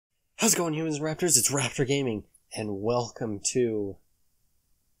How's it going, humans and raptors? It's Raptor Gaming, and welcome to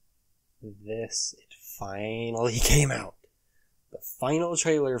this. It finally came out. The final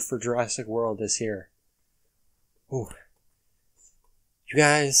trailer for Jurassic World is here. Ooh. You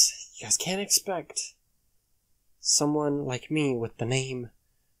guys can't expect someone like me with the name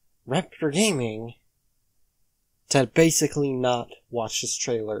Raptor Gaming to basically not watch this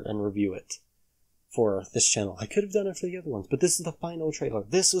trailer and review it for this channel. I could have done it for the other ones, but this is the final trailer.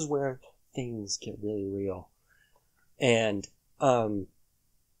 This is where things get really real. And,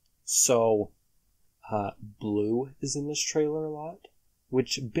 Blue is in this trailer a lot,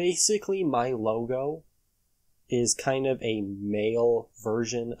 which basically my logo is kind of a male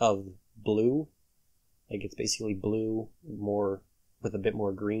version of blue. Like, it's basically blue, more, with a bit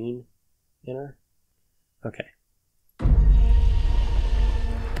more green in her. Okay.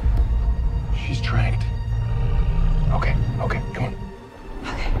 She's tracked. Okay, come on.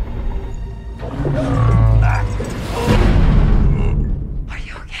 Okay. Are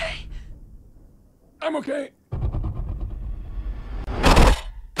you okay? I'm okay.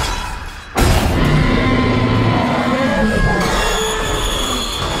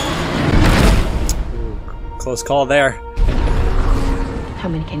 Ooh, close call there. How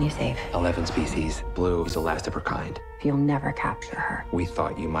many can you save? 11 species. Blue is the last of her kind. You'll never capture her. We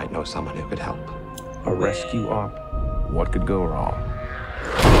thought you might know someone who could help. A rescue op. What could go wrong?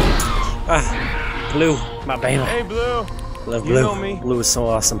 Blue, my baby. Hey, Blue. Love You Blue. know me. Blue is so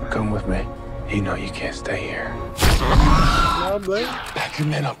awesome. Come with me. You know you can't stay here. No, Blue. Pack your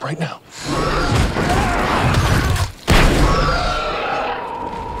men up right now.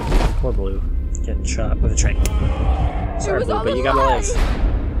 Poor Blue. Getting shot with a train. Sorry, Blue, but you gotta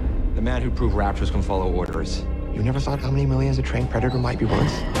live. The man who proved raptors can follow orders. You never thought how many millions a trained predator might be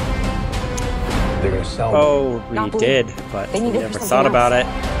worth? They're gonna sell Oh, we Not Blue. did, but They we need it never for thought something about it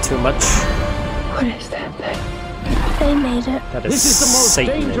too much. What is that thing? They made it. That is This is the most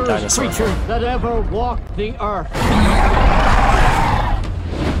Satan in dangerous dinosaur creature form. that ever walked the earth.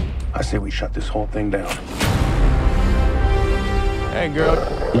 I say we shut this whole thing down. Hey, girl.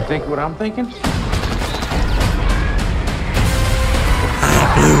 You think what I'm thinking?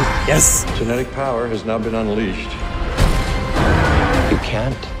 Blue, yes. Genetic power has now been unleashed. You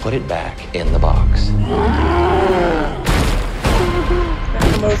can't put it back in the box.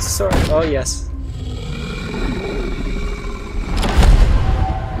 Oh, yes.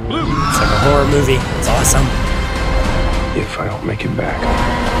 Blue. It's like a horror movie. It's awesome. If I don't make it back,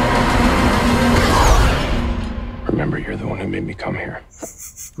 remember you're the one who made me come here.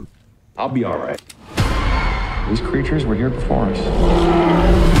 I'll be all right. These creatures were here before us.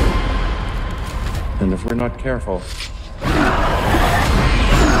 And if we're not careful,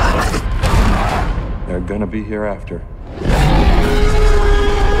 they're gonna be here after.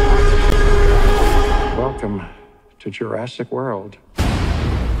 Welcome to Jurassic World.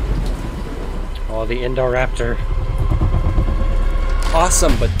 Oh, the Indoraptor.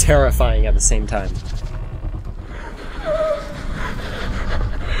 Awesome, but terrifying at the same time.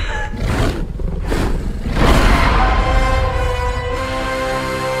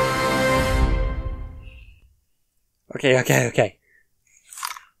 Okay.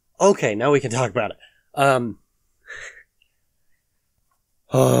 Okay, now we can talk about it.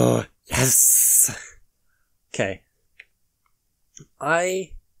 Oh, yes. Okay.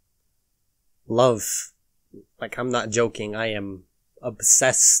 I love, like, I'm not joking, I am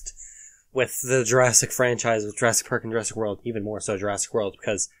obsessed with the Jurassic franchise, with Jurassic Park and Jurassic World, even more so Jurassic World,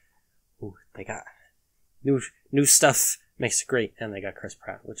 because they got new stuff, makes it great, and they got Chris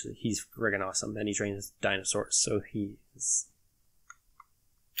Pratt, which he's friggin' awesome, and he trains dinosaurs, so it's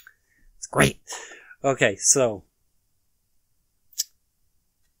great. Okay, so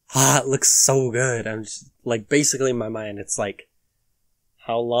it looks so good. I'm just, like, basically in my mind, it's like,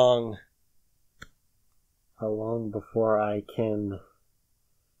 how long before I can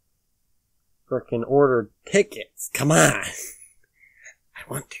frickin' order tickets? Come on! I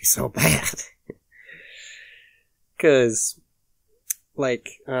want to so bad. Cause,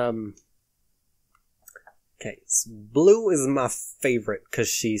 like, okay, so Blue is my favorite, cause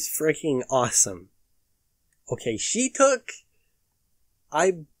she's freaking awesome. Okay, this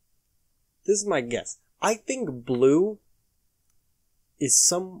is my guess. I think Blue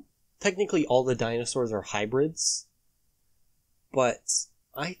is technically all the dinosaurs are hybrids, but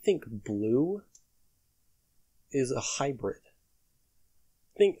I think Blue is a hybrid.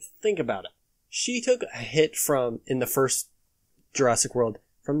 Think about it. She took a hit in the first Jurassic World,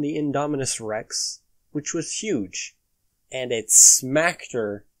 from the Indominus Rex, which was huge, and it smacked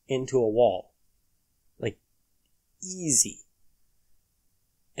her into a wall. Like, easy.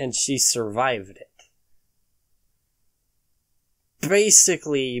 and she survived it.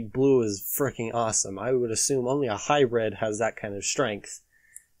 Basically, Blue is freaking awesome. I would assume only a hybrid has that kind of strength.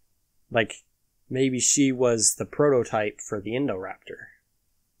 Like, maybe she was the prototype for the Indoraptor.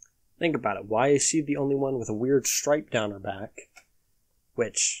 Think about it. Why is she the only one with a weird stripe down her back?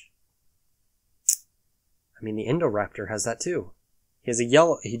 Which, I mean, the Indoraptor has that too.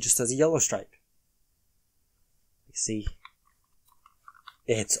 He just has a yellow stripe. You see?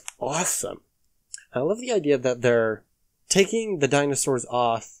 It's awesome. I love the idea that they're taking the dinosaurs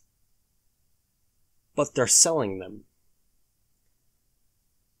off, but they're selling them.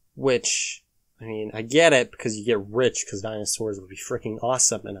 Which, I mean, I get it because you get rich because dinosaurs would be freaking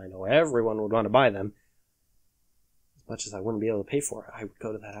awesome and I know everyone would want to buy them. As much as I wouldn't be able to pay for it, I would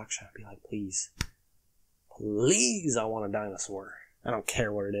go to that auction and be like, please, I want a dinosaur. I don't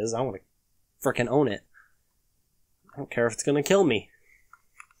care what it is. I want to freaking own it. I don't care if it's going to kill me.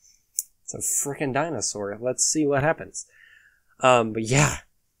 It's a freaking dinosaur. Let's see what happens. But yeah.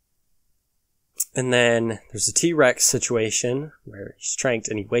 And then there's a T-Rex situation where he's tranked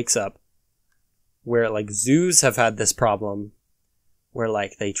and he wakes up. Where, like, zoos have had this problem where,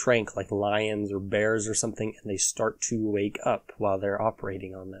 like, they trank, like, lions or bears or something and they start to wake up while they're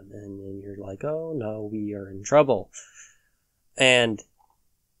operating on them. And then you're like, oh no, we are in trouble. And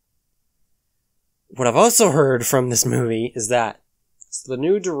what I've also heard from this movie is that the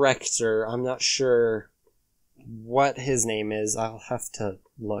new director, I'm not sure what his name is, I'll have to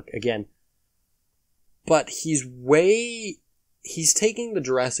look again, but he's taking the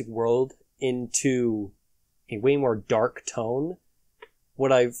Jurassic World into a way more dark tone.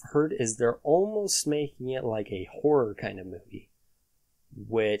 What I've heard is they're almost making it like a horror kind of movie,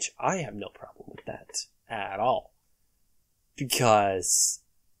 which I have no problem with that at all, because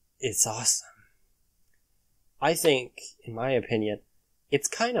it's awesome. I think, in my opinion, it's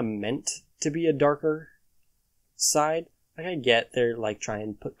kind of meant to be a darker side. Like, I get they're like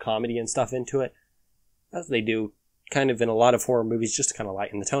trying to put comedy and stuff into it, as they do kind of in a lot of horror movies, just to kind of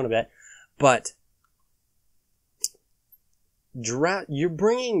lighten the tone a bit. But you're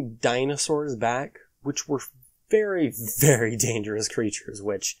bringing dinosaurs back, which were very, very dangerous creatures,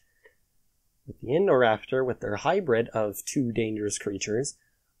 which with the Indoraptor, with their hybrid of two dangerous creatures,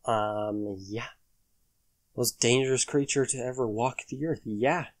 yeah. Most dangerous creature to ever walk the earth,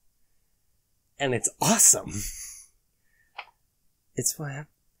 yeah. And it's awesome. It's what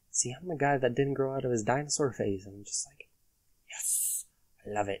see, I'm the guy that didn't grow out of his dinosaur phase, and I'm just like, yes,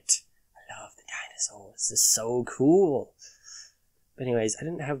 I love it. I love the dinosaurs. This is so cool. But anyways, I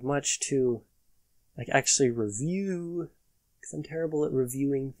didn't have much to, like, actually review, because I'm terrible at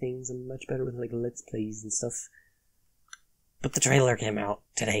reviewing things. I'm much better with, like, Let's Plays and stuff. But the trailer came out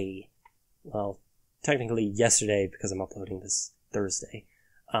today. Well, technically yesterday, because I'm uploading this Thursday.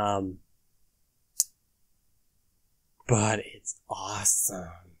 But it's awesome.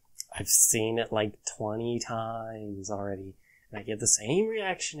 I've seen it like 20 times already, and I get the same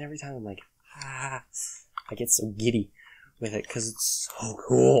reaction every time. I'm like, I get so giddy with it, because it's so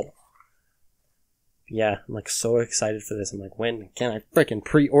cool. Yeah, I'm like so excited for this. I'm like, when can I freaking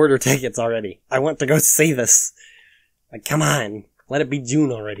pre-order tickets already? I want to go see this. Like, come on. Let it be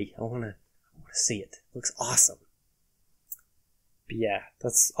June already. I want to see it. It looks awesome. But yeah,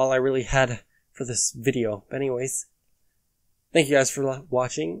 that's all I really had for this video. But anyways, thank you guys for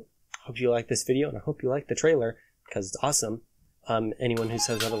watching. Hope you like this video, and I hope you like the trailer, because it's awesome. Anyone who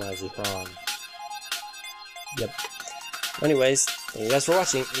says otherwise is wrong. Yep. Anyways, thank you guys for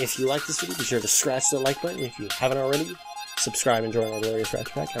watching. If you like this video, be sure to scratch the like button. If you haven't already, subscribe and join our glorious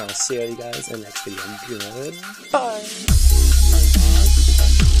Ratchet Pack, and I'll see all you guys in the next video. Goodbye.